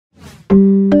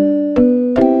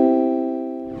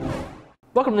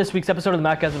Welcome to this week's episode of the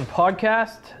Macgasm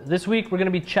Podcast. This week we're going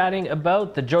to be chatting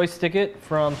about the Joystick-it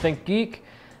from ThinkGeek,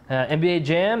 NBA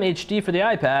Jam HD for the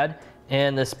iPad,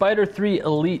 and the Spyder 3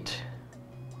 Elite.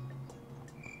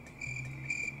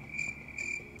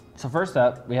 So first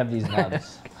up, we have these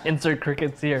nubs. Insert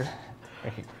crickets here.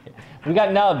 We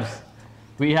got nubs.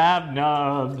 We have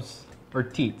nubs. Or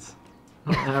teats.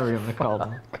 Whatever you want to call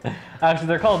them. Actually,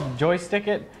 they're called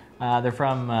Joystick-it. They're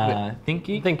from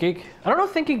ThinkGeek. ThinkGeek. I don't know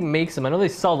if ThinkGeek makes them. I know they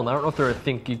sell them. I don't know if they're a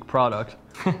ThinkGeek product.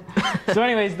 So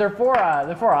anyways, they're for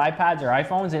iPads or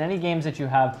iPhones and any games that you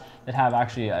have that have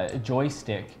actually a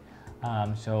joystick.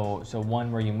 So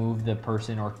one where you move the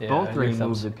person or both where you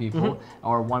move the people,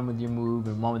 or one with your move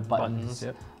and one with buttons.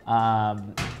 Yep.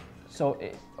 So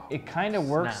it kind of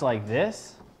works like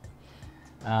this.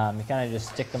 You kind of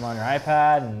just stick them on your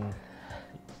iPad and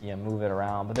you move it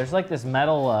around. But there's like this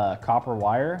metal copper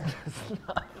wire. It's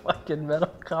not fucking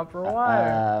metal copper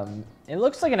wire. It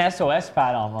looks like an SOS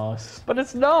pad almost. But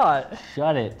it's not.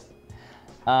 Shut it.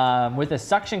 With a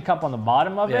suction cup on the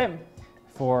bottom of it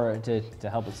to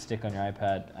help it stick on your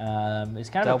iPad.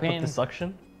 It's kind of a pain. With the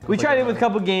suction? We tried it with a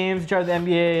couple games. We tried the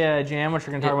NBA Jam, which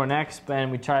we're going to talk about next. And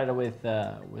we tried it with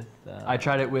I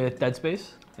tried it with Dead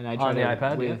Space. And I tried on the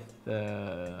iPad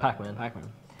with Pac-Man.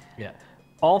 Yeah.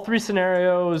 All three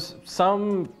scenarios,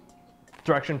 some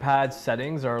direction pad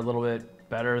settings are a little bit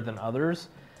better than others.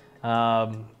 I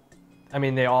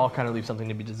mean, they all kind of leave something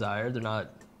to be desired. They're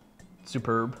not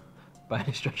superb by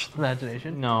any stretch of the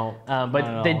imagination. No,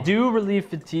 but they do relieve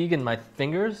fatigue in my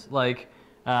fingers. Like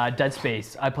Dead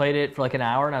Space, I played it for like an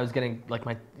hour and I was getting like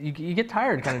you get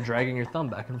tired kind of dragging your thumb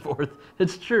back and forth.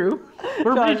 It's true.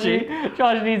 We're reaching.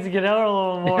 Josh needs to get out a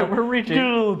little more. Yeah, we're reaching. I get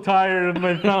a little tired with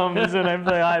my thumbs when I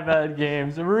play iPad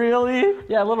games. Really?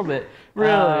 Yeah, a little bit.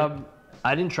 Really?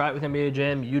 I didn't try it with NBA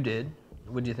Jam. You did.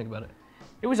 What do you think about it?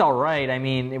 It was all right. I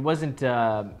mean, it wasn't.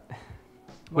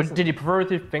 Did you prefer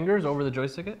with your fingers over the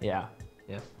joystick? Yeah.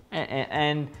 Yeah.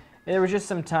 And there was just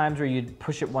some times where you'd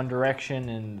push it one direction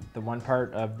and the one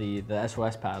part of the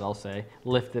SOS pad, I'll say,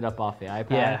 lift it up off the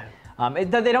iPad.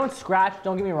 Yeah. They don't scratch,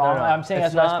 don't get me wrong. No. I'm saying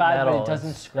it's SOS not pad, metal. but it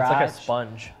doesn't scratch. It's like a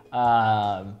sponge.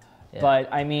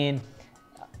 But I mean,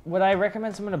 would I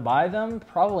recommend someone to buy them?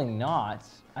 Probably not.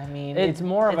 I mean, it's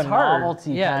more of a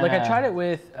novelty. Yeah, kinda. like I tried it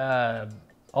with,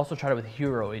 also tried it with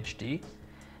Hero HD,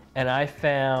 and I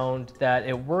found that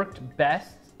it worked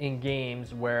best in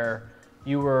games where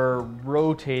you were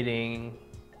rotating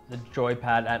the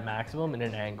joypad at maximum in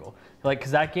an angle. Like,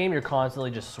 because that game, you're constantly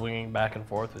just swinging back and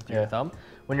forth with your thumb.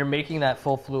 When you're making that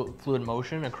full fluid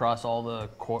motion across all the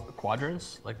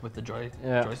quadrants, like with the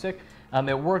joystick,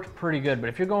 it worked pretty good. But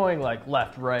if you're going like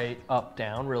left, right, up,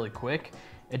 down really quick,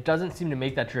 it doesn't seem to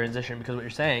make that transition because what you're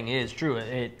saying is true.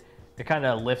 It kind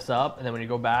of lifts up, and then when you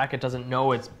go back, it doesn't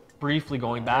know it's briefly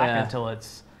going back until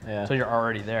until you're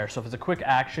already there. So if it's a quick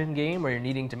action game where you're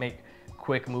needing to make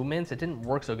quick movements, it didn't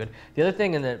work so good. The other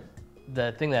thing, and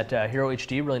the thing that Hero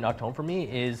HD really knocked home for me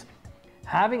is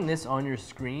having this on your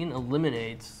screen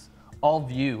eliminates all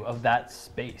view of that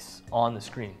space on the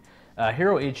screen.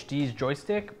 Hero HD's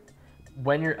joystick,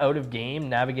 when you're out of game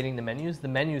navigating the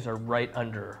menus are right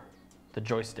under the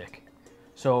joystick.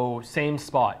 So same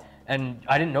spot. And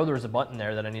I didn't know there was a button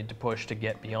there that I needed to push to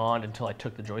get beyond until I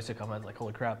took the joystick off. I was like,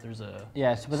 holy crap, there's a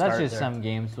Yes, but that's just some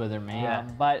games where they're made. Yeah.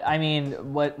 But I mean,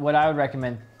 what I would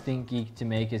recommend ThinkGeek to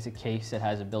make is a case that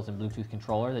has a built-in Bluetooth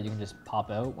controller that you can just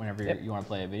pop out whenever you want to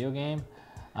play a video game.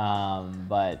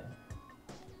 But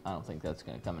I don't think that's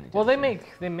going to come anytime Well, they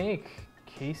make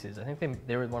cases. I think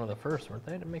they were one of the first, weren't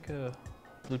they, to make a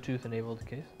Bluetooth-enabled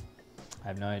case? I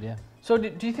have no idea. So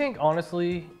do you think,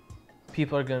 honestly,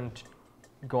 people are going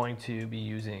to be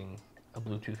using a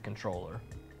Bluetooth controller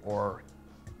or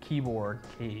keyboard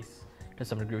case to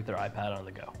some degree with their iPad on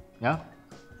the go? Yeah.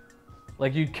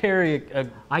 Like you carry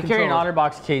I carry an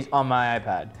OtterBox case on my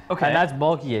iPad. Okay. And that's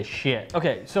bulky as shit.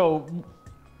 Okay, so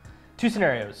two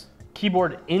scenarios.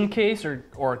 Keyboard in case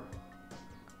or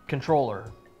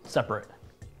controller separate?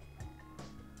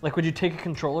 Like would you take a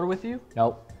controller with you?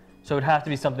 Nope. So it would have to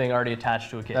be something already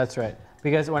attached to a case. That's right.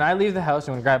 Because when I leave the house,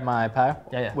 I'm gonna grab my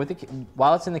iPad. With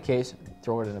while it's in the case,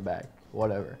 throw it in a bag,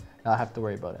 whatever. Not have to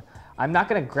worry about it. I'm not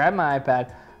gonna grab my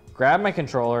iPad, grab my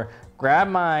controller, grab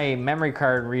my memory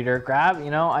card reader,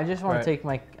 I just want to take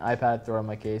my iPad, throw it in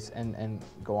my case, and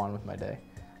go on with my day.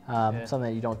 Something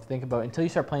that you don't think about until you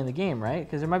start playing the game, right?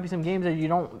 Because there might be some games that you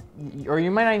don't, or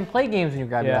you might not even play games when you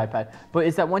grab your iPad. But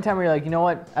it's that one time where you're like, you know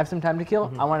what, I have some time to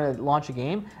kill. I want to launch a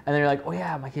game, and then you're like, oh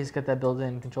yeah, my case got that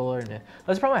built-in controller. That's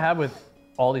the problem I have with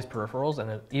all these peripherals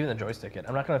and even the Joystick-it.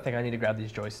 I'm not going to think I need to grab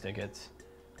these Joystick-its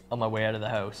on my way out of the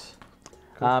house.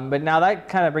 Cool. But now that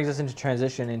kind of brings us into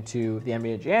transition into the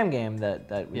NBA Jam game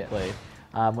that we played.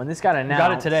 When this got announced, you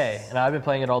got it today, and I've been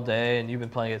playing it all day, and you've been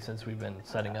playing it since we've been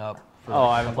setting up. For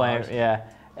I've been playing. Yeah.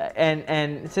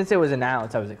 And since it was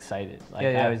announced, I was excited. Like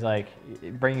I was like,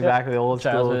 bringing back the old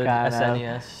school kind of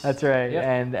SNES. That's right.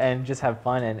 And just have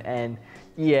fun. And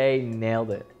EA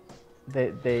nailed it.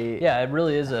 They it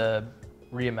really is a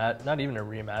not even a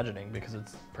reimagining, because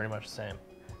it's pretty much the same,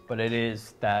 but it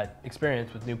is that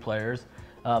experience with new players.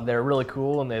 They're really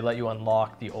cool, and they let you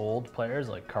unlock the old players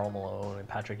like Karl Malone and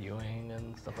Patrick Ewing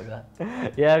and stuff like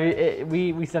that. Yeah,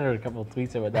 we sent out a couple of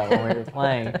tweets about that when we were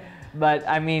playing. But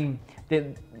I mean,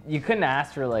 you couldn't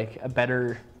ask for like a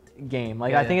better game.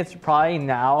 Like I think it's probably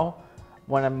now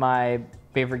one of my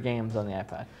favorite games on the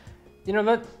iPad. You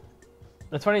know,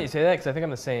 that's funny you say that, because I think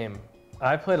I'm the same.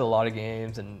 I played a lot of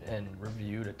games and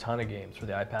reviewed a ton of games for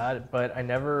the iPad, but I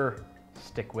never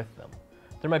stick with them.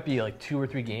 There might be like 2 or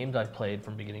 3 games I've played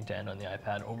from beginning to end on the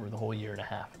iPad over the whole year and a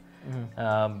half.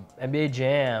 NBA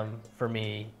Jam, for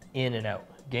me, in and out.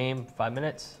 Game, 5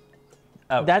 minutes,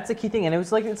 out. That's the key thing, and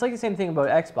it's like the same thing about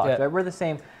Xbox. Right? We're the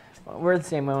same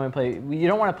when we play. You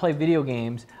don't want to play video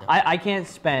games. I can't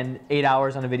spend 8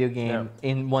 hours on a video game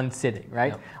in one sitting,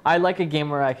 right? I like a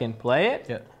game where I can play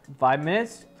it, 5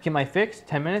 minutes, get my fix,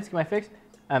 10 minutes, get my fix,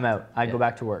 I'm out. I go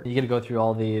back to work. You get to go through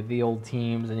all the old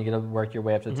teams, and you get to work your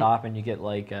way up to the top, and you get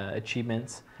like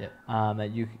achievements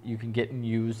that you can get and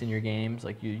use in your games.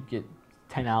 Like you get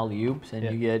 10 alley-oops, and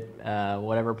you get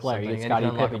whatever player. You get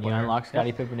Scottie Pippen. You unlock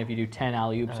Scottie Pippen if you do 10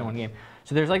 alley-oops in one game.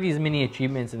 So there's like these mini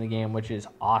achievements in the game, which is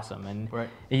awesome, and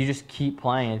you just keep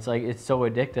playing. It's like it's so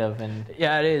addictive. And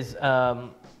yeah, it is.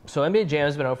 So NBA Jam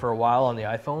has been out for a while on the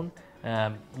iPhone.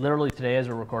 Literally today, as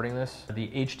we're recording this, the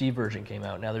HD version came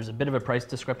out. Now there's a bit of a price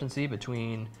discrepancy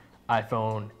between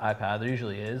iPhone, iPad. There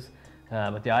usually is,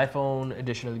 but the iPhone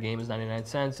edition of the game is 99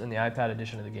 cents, and the iPad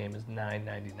edition of the game is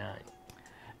 $9.99.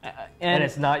 And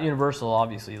it's not universal,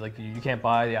 obviously. Like you can't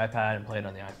buy the iPad and play it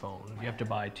on the iPhone. You have to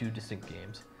buy 2 distinct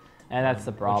games. And that's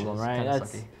the problem, right?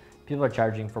 People are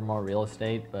charging for more real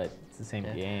estate, but it's the same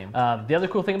game. The other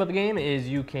cool thing about the game is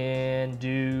you can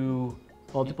do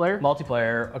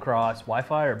multiplayer across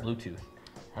Wi-Fi or Bluetooth.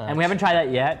 And we haven't tried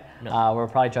that yet. No. We'll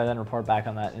probably try that and report back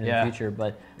on that in the future.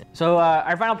 But so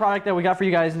our final product that we got for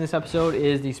you guys in this episode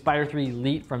is the Spyder 3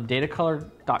 Elite from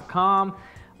datacolor.com. You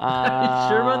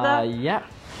sure about that? Yeah.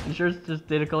 You sure it's just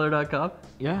datacolor.com?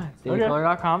 Yeah, it's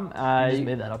datacolor.com. You just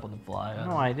made that up on the fly.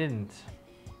 No, I didn't.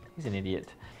 He's an idiot.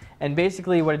 And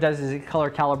basically what it does is it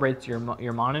color calibrates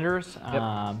your monitors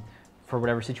for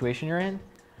whatever situation you're in.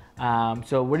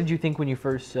 So what did you think when you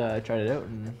first tried it out?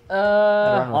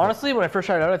 Honestly, when I first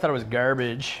tried it out, I thought it was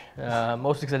garbage.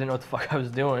 Mostly because I didn't know what the fuck I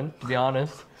was doing, to be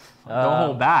honest. Don't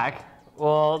hold back.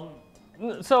 Well,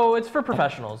 so it's for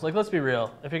professionals. Like, let's be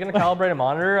real. If you're going to calibrate a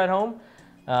monitor at home,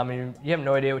 and you have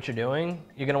no idea what you're doing,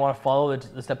 you're going to want to follow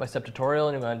the step-by-step tutorial,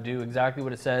 and you're going to do exactly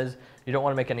what it says. You don't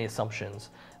want to make any assumptions.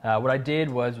 What I did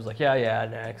was like,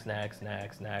 next.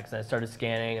 And I started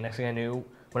scanning, and next thing I knew,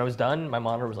 when I was done, my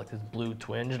monitor was like this blue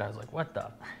twinge, and I was like, what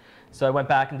the? So I went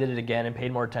back and did it again and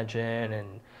paid more attention.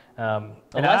 And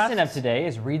the lesson of today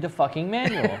is read the fucking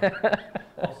manual.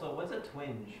 Also, what's a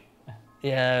twinge?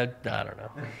 Yeah, I don't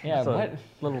know. Yeah, what?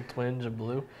 Little twinge of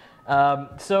blue.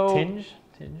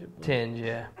 Tinge,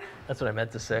 yeah. That's what I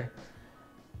meant to say.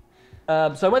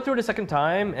 So I went through it a second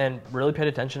time and really paid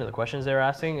attention to the questions they were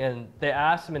asking, and they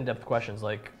asked some in-depth questions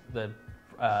like the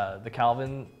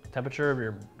Kelvin temperature of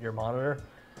your monitor.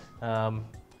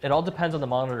 It all depends on the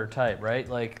monitor type, right?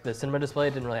 Like the cinema display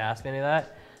didn't really ask me any of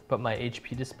that, but my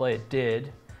HP display it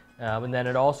did. And then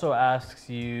it also asks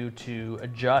you to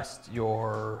adjust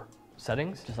your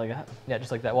settings. Just like that? Yeah,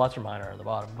 just like that. Well, that's your monitor on the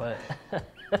bottom, but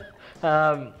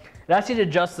it asks you to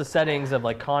adjust the settings of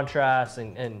like contrast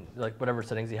and like whatever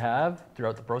settings you have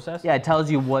throughout the process. Yeah, it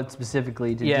tells you what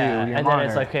specifically to do. And then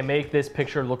it's like, okay, make this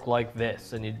picture look like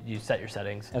this, and you set your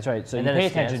settings. That's right. So you pay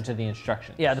attention to the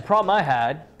instructions. Yeah, the problem I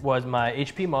had was my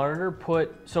HP monitor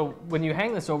so when you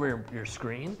hang this over your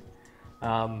screen,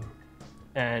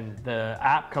 and the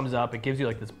app comes up, it gives you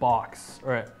like this box,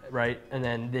 right? And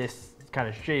then this kind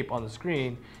of shape on the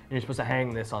screen, and you're supposed to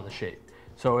hang this on the shape.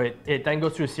 So it then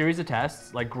goes through a series of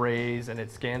tests, like grays, and it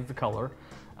scans the color.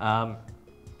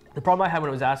 The problem I had when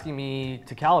it was asking me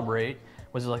to calibrate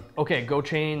was like, okay, go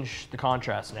change the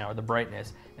contrast now, or the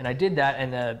brightness. And I did that,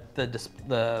 and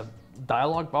the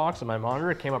dialog box on my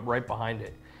monitor came up right behind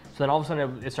it. So then all of a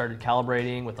sudden it started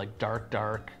calibrating with like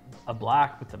dark, a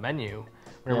black with the menu,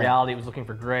 when in reality it was looking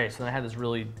for gray. So then I had this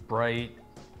really bright,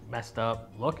 messed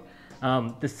up look.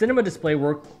 The cinema display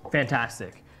worked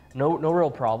fantastic. No real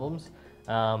problems.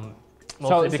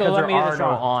 Mostly because there are no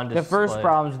on display. The first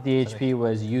problems with the HP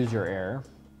was user error.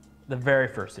 The very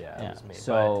first, it was me.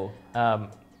 So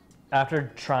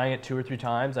after trying it 2 or 3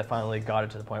 times, I finally got it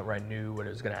to the point where I knew what it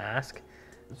was going to ask.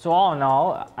 So all in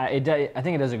all, I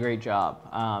think it does a great job.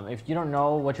 If you don't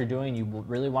know what you're doing, you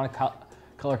really want to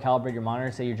color calibrate your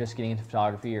monitor. Say you're just getting into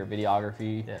photography or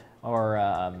videography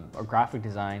or graphic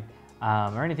design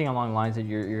or anything along the lines that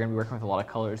you're going to be working with a lot of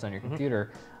colors on your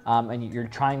computer, and you're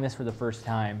trying this for the first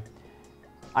time.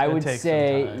 I would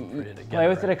say play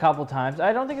with it a couple times.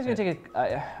 I don't think it's going to take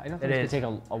it's going to take a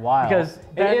while. Because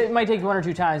it might take 1 or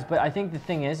 2 times, but I think the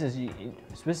thing is you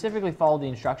specifically follow the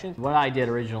instructions. What I did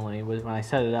originally was when I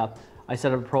set it up, I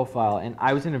set up a profile, and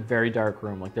I was in a very dark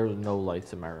room. Like there was no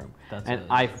lights in my room. And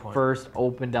I first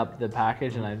opened up the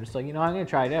package, and I'm just like, I'm going to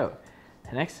try it out.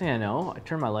 And next thing I know, I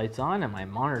turn my lights on, and my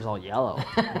monitor's all yellow.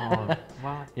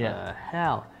 What the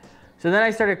hell? So then I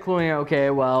started cluing out, okay,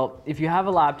 well, if you have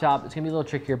a laptop, it's gonna be a little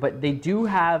trickier, but they do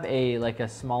have a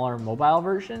smaller mobile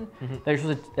version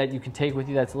that you can take with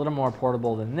you that's a little more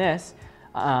portable than this.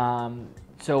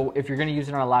 So if you're gonna use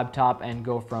it on a laptop and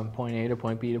go from point A to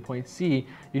point B to point C,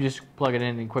 you just plug it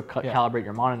in and quick calibrate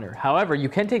your monitor. However, you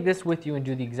can take this with you and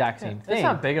do the exact same thing. It's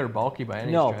not big or bulky by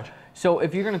any stretch. So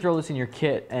if you're gonna throw this in your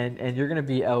kit and you're gonna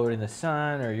be out in the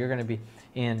sun, or you're gonna be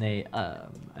in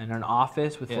an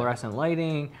office with fluorescent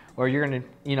lighting, or you're gonna,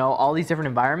 all these different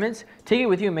environments, take it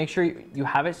with you and make sure you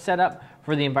have it set up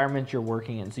for the environment you're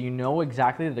working in. So you know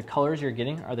exactly that the colors you're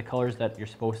getting are the colors that you're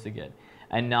supposed to get.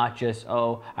 And not just,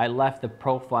 I left the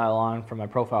profile on from my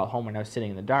profile at home when I was sitting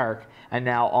in the dark, and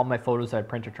now all my photos that I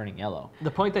print are turning yellow.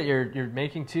 The point that you're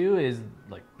making too is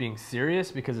like being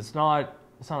serious, because it's not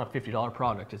a $50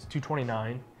 product, it's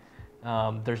 $229.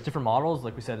 There's different models,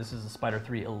 like we said, this is the Spyder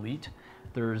 3 Elite.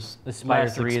 There's the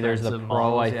Spyder 3, there's the Pro,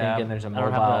 models, I think, and there's a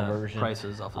mobile version.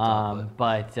 Prices off the top,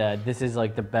 but this is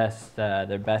like the best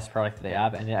product that they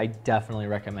have, and I definitely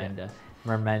recommend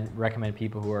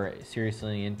people who are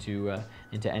seriously into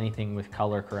anything with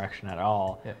color correction at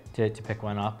all to pick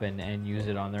one up and use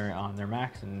it on their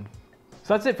Macs. And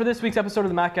so that's it for this week's episode of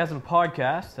the Macgasm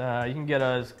Podcast. You can get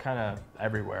us kind of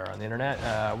everywhere on the internet.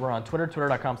 We're on Twitter,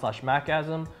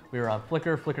 twitter.com/Macgasm. We are on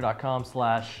Flickr,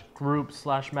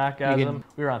 flickr.com/group/Macgasm.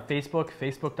 We are on Facebook,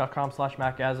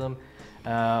 facebook.com/Macgasm.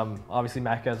 Obviously,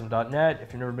 Macgasm.net.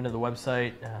 If you've never been to the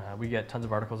website, we get tons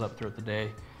of articles up throughout the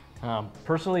day.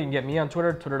 Personally, you can get me on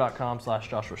Twitter,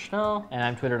 twitter.com/Joshua Schnell. And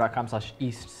I'm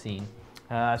twitter.com/EastScene.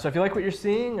 So if you like what you're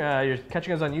seeing, you're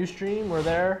catching us on Ustream, we're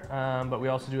there, but we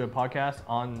also do a podcast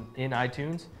in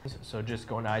iTunes. So just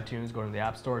go into iTunes, go to the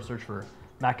App Store, search for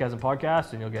Macgasm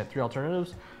Podcast, and you'll get 3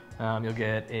 alternatives. You'll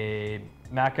get a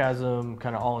Macgasm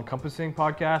kind of all-encompassing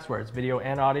podcast where it's video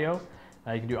and audio.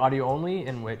 You can do audio only,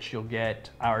 in which you'll get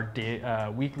our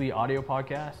weekly audio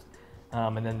podcast,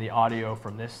 and then the audio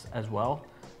from this as well.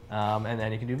 And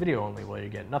then you can do video only, where you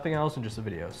get nothing else and just a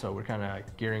video. So we're kind of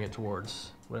gearing it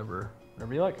towards whatever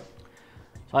you like.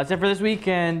 So that's it for this week,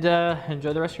 and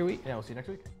enjoy the rest of your week. Yeah, we'll see you next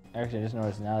week. Actually, I just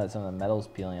noticed now that some of the metal's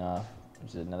peeling off,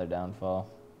 which is another downfall.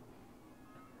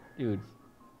 Dude.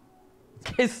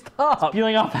 Stop! It's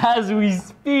peeling off as we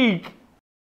speak.